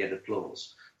would get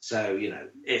applause. So,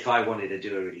 if I wanted to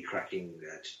do a really cracking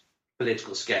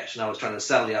political sketch and I was trying to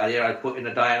sell the idea, I'd put in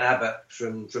a Diane Abbott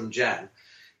from Jan,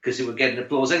 because it would get an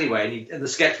applause anyway, and the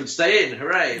sketch would stay in,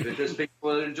 hooray, because people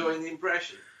were enjoying the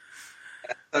impression.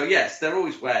 So, yes, there are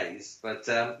always ways, but,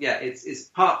 it's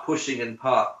part pushing and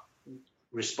part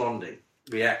responding,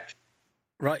 reaction.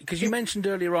 Right, because you mentioned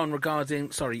earlier on regarding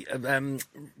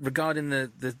the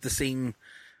scene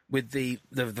with the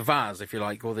vase, if you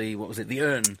like, or the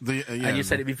urn, and you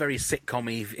said it'd be very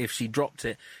sitcom-y if she dropped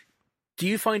it. Do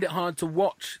you find it hard to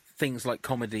watch things like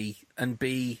comedy and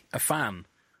be a fan,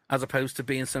 as opposed to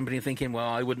being somebody and thinking, well,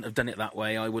 I wouldn't have done it that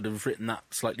way, I would have written that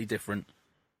slightly different?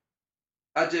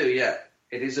 I do, yeah.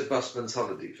 It is a busman's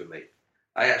holiday for me.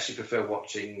 I actually prefer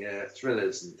watching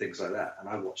thrillers and things like that, and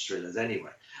I watch thrillers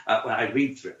anyway. I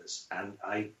read thrillers and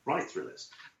I write thrillers.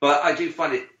 But I do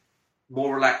find it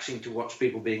more relaxing to watch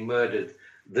people being murdered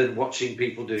than watching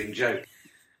people doing jokes.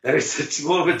 There is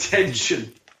more of a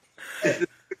tension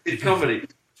in comedy.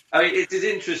 I mean, it is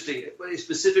interesting, but it's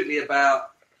specifically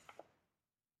about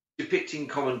depicting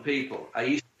common people. I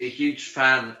used to be a huge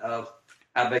fan of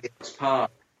Abigail's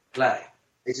Park play.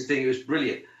 I used to think it was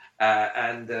brilliant.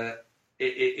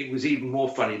 It was even more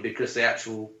funny because the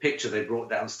actual picture they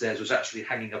brought downstairs was actually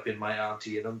hanging up in my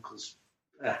auntie and uncle's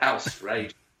house for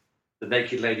ages. The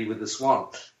naked lady with the swan.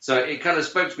 So it kind of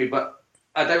spoke to me, but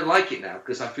I don't like it now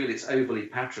because I feel it's overly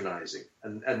patronising,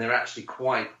 and they're actually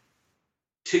quite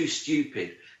too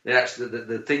stupid. They're actually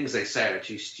the things they say are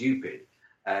too stupid,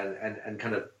 and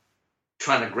kind of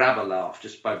trying to grab a laugh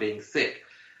just by being thick.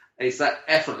 It's that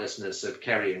effortlessness of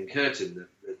Kerry and Curtin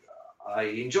that I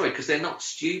enjoy, because they're not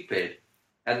stupid.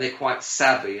 And they're quite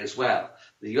savvy as well.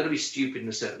 You've got to be stupid in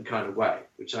a certain kind of way,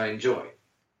 which I enjoy.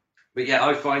 But yeah,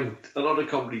 I find a lot of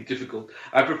comedy difficult.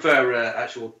 I prefer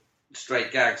actual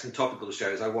straight gags and topical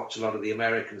shows. I watch a lot of the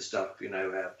American stuff,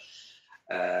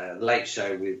 Late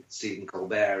Show with Stephen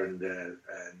Colbert and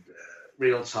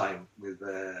Real Time with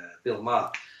Bill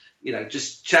Maher.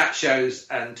 Just chat shows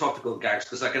and topical gags,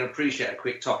 because I can appreciate a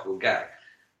quick topical gag.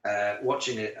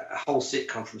 Watching a whole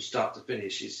sitcom from start to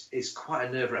finish is quite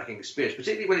a nerve-wracking experience,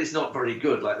 particularly when it's not very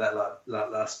good, like that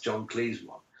last John Cleese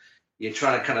one. You're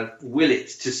trying to kind of will it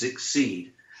to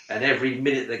succeed, And every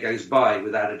minute that goes by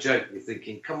without a joke, you're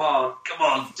thinking, come on,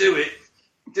 do it.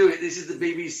 Do it. This is the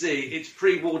BBC. It's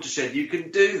pre-Watershed. You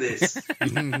can do this.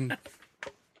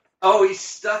 Oh, he's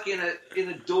stuck in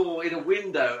a door, in a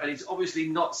window, and he's obviously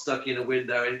not stuck in a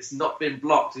window, and it's not been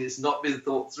blocked, and it's not been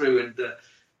thought through, and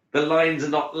the lines are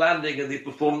not landing, and the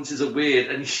performances are weird,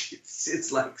 and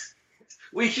it's like,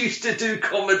 we used to do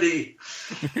comedy.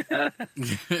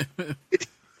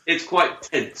 It's quite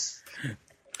tense.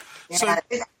 Yeah. So,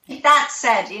 that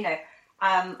said,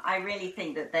 I really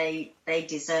think that they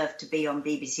deserve to be on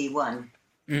BBC One.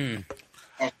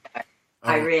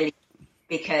 I really,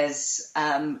 because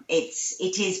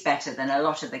it is better than a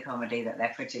lot of the comedy that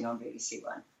they're putting on BBC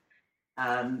One.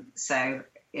 So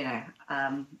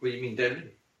what do you mean, don't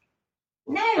you?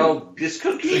 No. Oh, this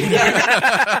country.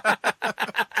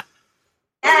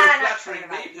 Flattering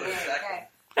me for a second.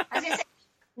 I was going to say,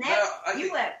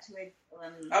 you worked with.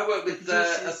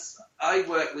 I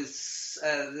work with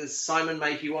Simon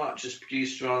Mayhew Archer's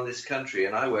producer on This Country,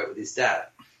 and I work with his dad,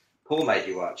 Paul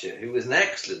Mayhew Archer, who is an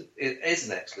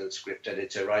excellent script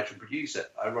editor, writer, and producer.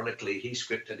 Ironically, he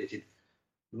script edited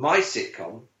my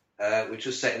sitcom, which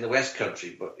was set in the West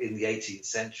Country, but in the 18th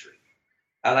century.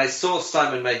 And I saw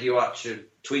Simon Mayhew Archer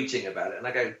tweeting about it, and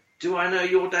I go, "Do I know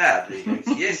your dad?" And he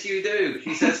goes, "Yes, you do."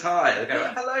 He says hi. I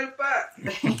go, "Hello back."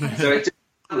 So it's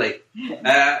lovely.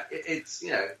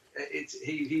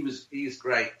 He's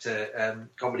great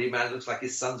comedy man. Looks like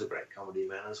his son's a great comedy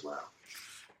man as well.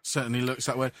 Certainly looks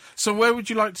that way. So where would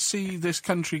you like to see This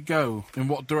Country go? In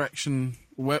what direction?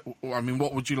 What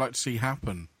would you like to see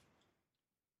happen?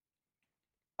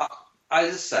 I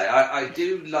just say I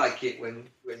do like it when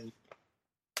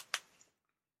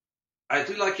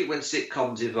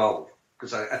sitcoms evolve,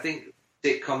 because I think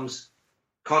sitcoms,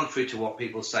 contrary to what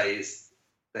people say, is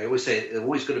they always say they're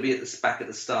always going to be back at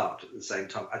the start at the same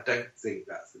time. I don't think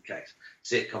that's the case.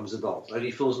 Sitcoms evolve.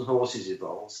 Only Fools and Horses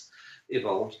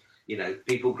evolved.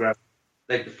 People grow.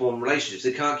 They perform relationships.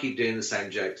 They can't keep doing the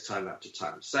same jokes time after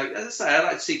time. So, as I say, I'd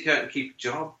like to see Curtin keep a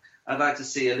job. I'd like to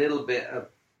see a little bit of,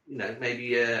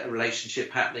 maybe a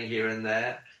relationship happening here and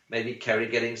there. Maybe Kerry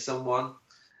getting someone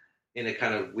in a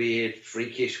kind of weird,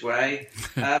 freakish way.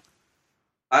 I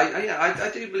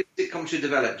do believe sitcoms should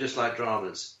develop just like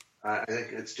dramas. I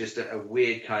think it's just a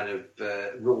weird kind of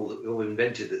rule that we all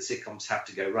invented, that sitcoms have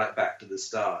to go right back to the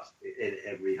start in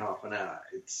every half an hour.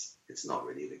 It's not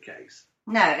really the case.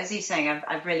 No, as you're saying,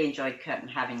 I've really enjoyed Curtin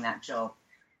having that job.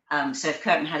 So if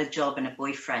Curtin had a job and a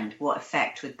boyfriend, what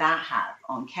effect would that have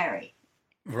on Kerry?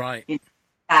 Right.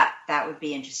 That would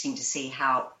be interesting to see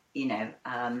how,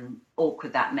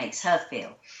 awkward that makes her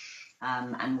feel,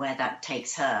 and where that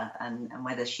takes her, and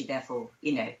whether she therefore,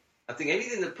 I think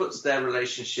anything that puts their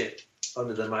relationship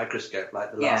under the microscope,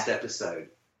 like the last episode,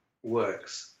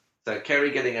 works. So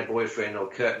Kerry getting a boyfriend or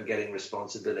Curtin getting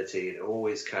responsibility, it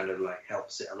always kind of like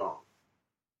helps it along.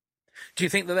 Do you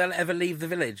think that they'll ever leave the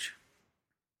village?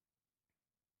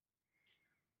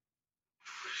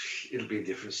 It'll be a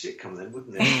different sitcom then,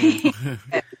 wouldn't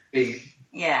it?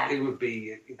 It would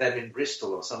be them in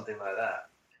Bristol or something like that.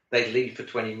 They'd leave for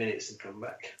 20 minutes and come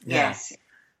back. Yes.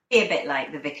 Be a bit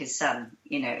like The Vicar's Son.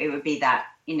 It would be that,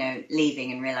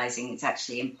 leaving and realising it's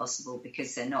actually impossible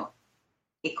because they're not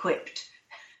equipped.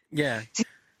 Yeah.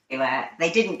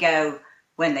 They didn't go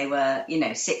when they were,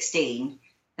 16.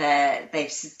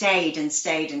 They've stayed and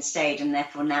stayed and stayed, and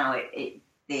therefore now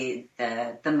the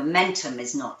momentum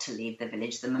is not to leave the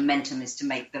village. The momentum is to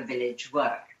make the village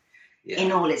work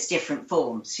in all its different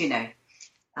forms. It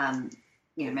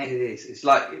is. It's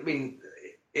like,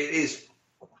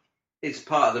 it's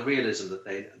part of the realism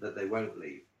that they won't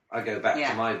leave. I go back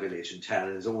to my village and town,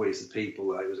 and there's always the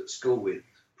people I was at school with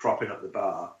propping up the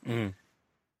bar. Mm.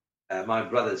 My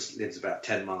brother lives about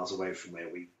 10 miles away from where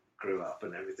we grew up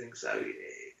and everything, so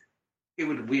it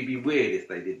would be weird if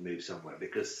they did move somewhere,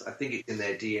 because I think it's in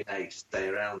their DNA to stay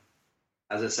around.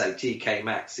 As I say, TK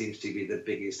Maxx seems to be the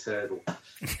biggest hurdle,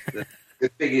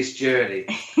 the biggest journey.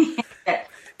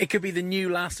 It could be the new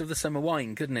Last of the Summer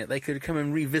Wine, couldn't it? They could come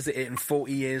and revisit it in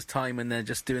 40 years' time and they're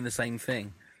just doing the same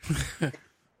thing.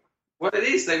 Well, it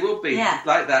is. They will be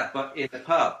like that, but in a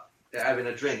pub, having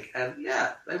a drink. And,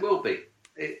 they will be.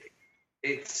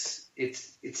 It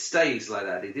stays like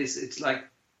that. It is. It's like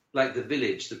The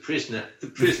Village, the prisoner.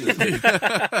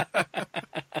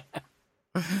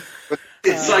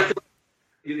 It's like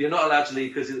you're not allowed to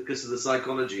leave because of the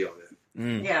psychology of it.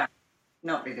 Mm. Yeah.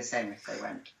 Not be the same if they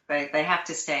went. They have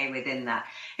to stay within that.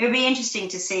 It would be interesting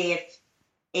to see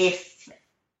if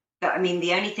the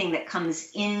only thing that comes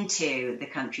into the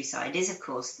countryside is, of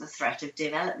course, the threat of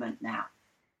development now.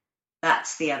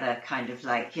 That's the other kind of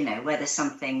whether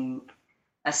something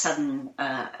a sudden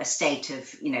estate of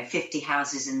 50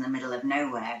 houses in the middle of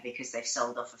nowhere because they've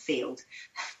sold off a field,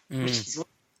 which is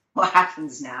what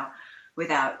happens now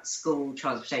without school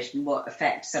transportation. What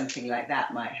effect something like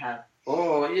that might have?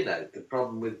 Or the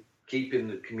problem with keeping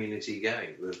the community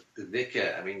going, the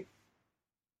vicar. I mean,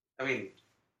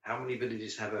 how many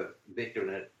villages have a vicar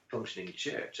and a functioning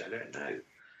church? I don't know.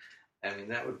 I mean,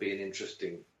 that would be an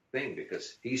interesting thing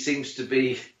because he seems to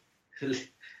be a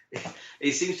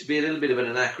little bit of an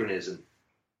anachronism,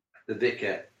 the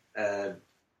vicar,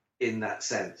 in that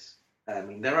sense. I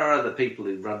mean, there are other people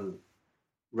who run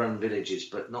villages,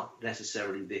 but not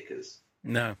necessarily vicars.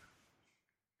 No.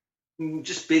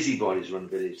 Just busybodies run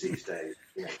villages these days.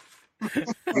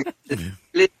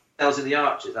 Little in the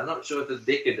arches. I'm not sure if the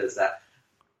vicar does that,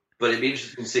 but it'd be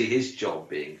interesting to see his job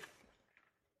being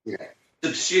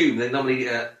subsumed. They normally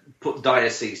put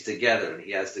dioceses together, and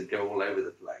he has to go all over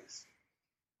the place.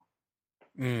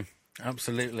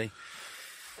 Absolutely.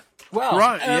 Well,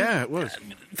 right, it was.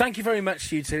 Thank you very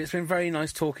much, you two. It's been very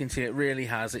nice talking to you. It really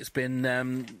has. It's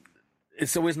been.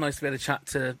 It's always nice to be able to chat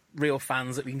to real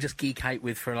fans that we can just geek out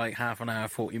with for like half an hour,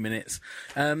 40 minutes.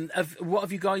 What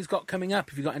have you guys got coming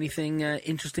up? Have you got anything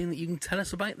interesting that you can tell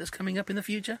us about that's coming up in the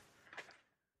future?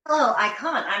 Oh, I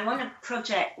can't. I'm on a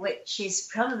project which is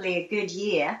probably a good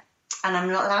year, and I'm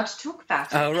not allowed to talk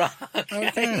about it. Oh, right.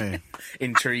 Okay.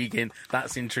 Intriguing.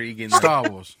 That's intriguing. Star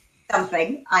Wars.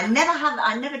 Something. I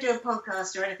never do a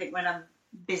podcast or anything when I'm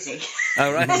busy.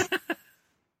 Oh, right.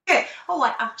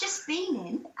 I've just been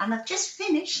in and I've just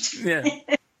finished. Yeah.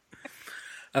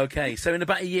 Okay, so in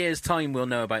about a year's time we'll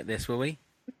know about this, will we?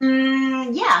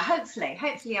 Yeah, hopefully.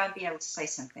 Hopefully I'll be able to say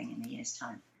something in a year's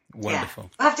time. Wonderful. Yeah.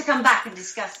 We'll have to come back and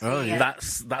discuss.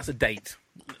 That's a date.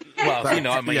 Well,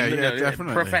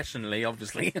 definitely. Professionally,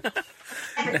 obviously.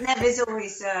 Nev is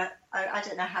always, I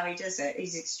don't know how he does it.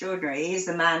 He's extraordinary. He's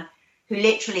the man who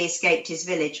literally escaped his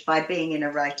village by being in a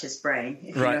writer's brain.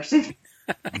 If right. You know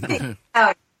what I mean. How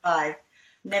he survived.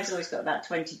 Nev's always got about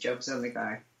 20 jobs on the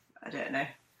go. I don't know.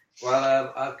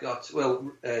 Well, I've got...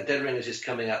 Dead Ringers is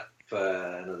coming up for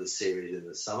another series in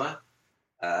the summer.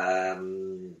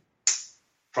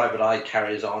 Private Eye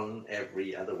carries on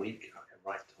every other week. I can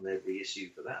write on every issue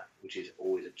for that, which is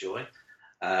always a joy.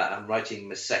 I'm writing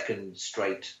my second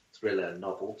straight thriller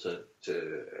novel to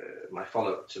my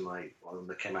follow-up to my one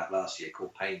that came out last year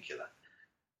called Painkiller.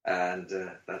 And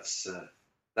that's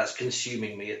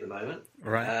consuming me at the moment.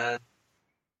 Right.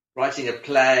 Writing a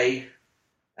play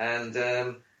and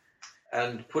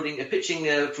pitching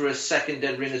for a second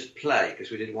Dead Ringers play, because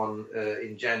we did one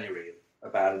in January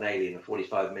about an alien, a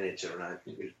 45-minute, and I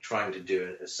think we're trying to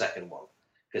do a second one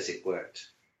because it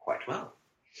worked quite well.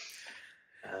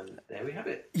 And there we have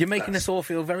it. You're making us all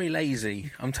feel very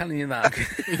lazy. I'm telling you that.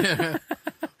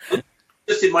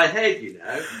 Just in my head,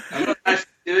 I'm not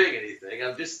actually doing anything.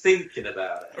 I'm just thinking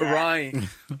about it. Right.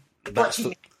 That's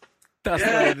the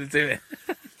way to do it.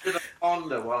 I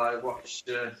ponder while I watch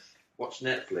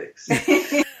Netflix.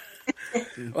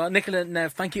 Well, Nicola and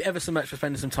Nev, thank you ever so much for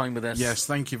spending some time with us. Yes,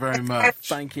 thank you very much.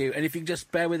 Thank you. And if you can just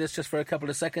bear with us just for a couple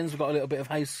of seconds, we've got a little bit of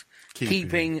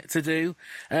housekeeping to do.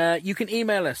 You can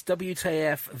email us,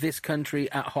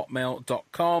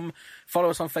 WTAFthiscountry@hotmail.com. Follow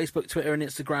us on Facebook, Twitter and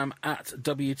Instagram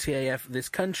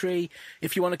 @WTAFthiscountry.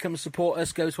 If you want to come support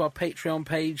us, go to our Patreon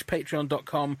page,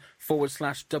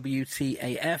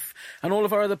 patreon.com/WTAF. And all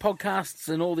of our other podcasts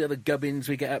and all the other gubbins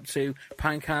we get up to,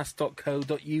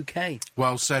 pancast.co.uk.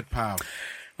 Well said, pal.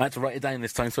 I had to write it down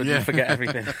this time so I didn't forget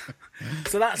everything.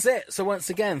 So that's it. So once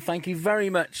again, thank you very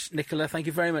much, Nicola. Thank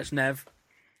you very much, Nev.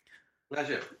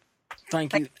 Pleasure.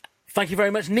 Thank you. Thank you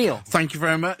very much, Neil. Thank you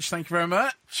very much. Thank you very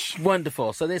much.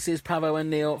 Wonderful. So this is Pavo and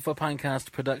Neil for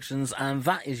Pancast Productions, and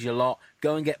that is your lot.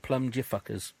 Go and get plumbed, you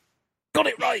fuckers. Got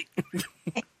it right.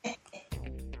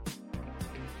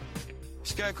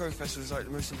 Scarecrow Festival is like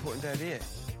the most important day of the year.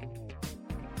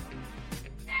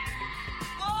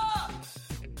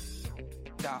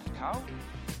 Daft cow?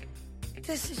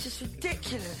 This is just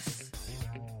ridiculous.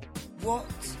 What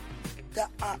the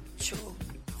actual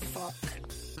fuck?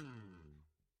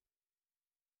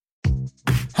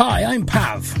 Hi, I'm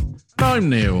Pav. I'm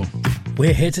Neil.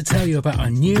 We're here to tell you about our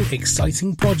new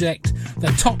exciting project,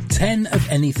 the Top 10 of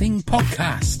Anything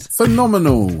podcast.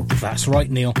 Phenomenal. That's right,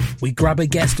 Neil. We grab a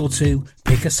guest or two,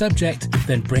 pick a subject,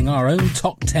 then bring our own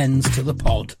top 10s to the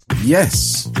pod.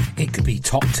 Yes. It could be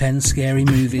top 10 scary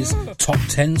movies, top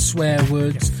 10 swear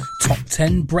words, top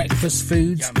 10 breakfast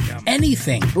foods,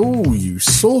 anything. Oh, you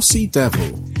saucy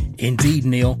devil. Indeed,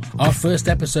 Neil. Our first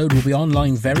episode will be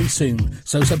online very soon,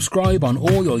 so subscribe on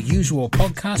all your usual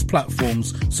podcast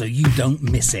platforms so you don't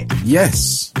miss it.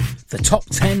 Yes. the Top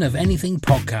 10 of Anything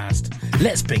podcast.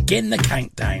 Let's begin the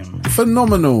countdown.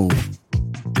 Phenomenal.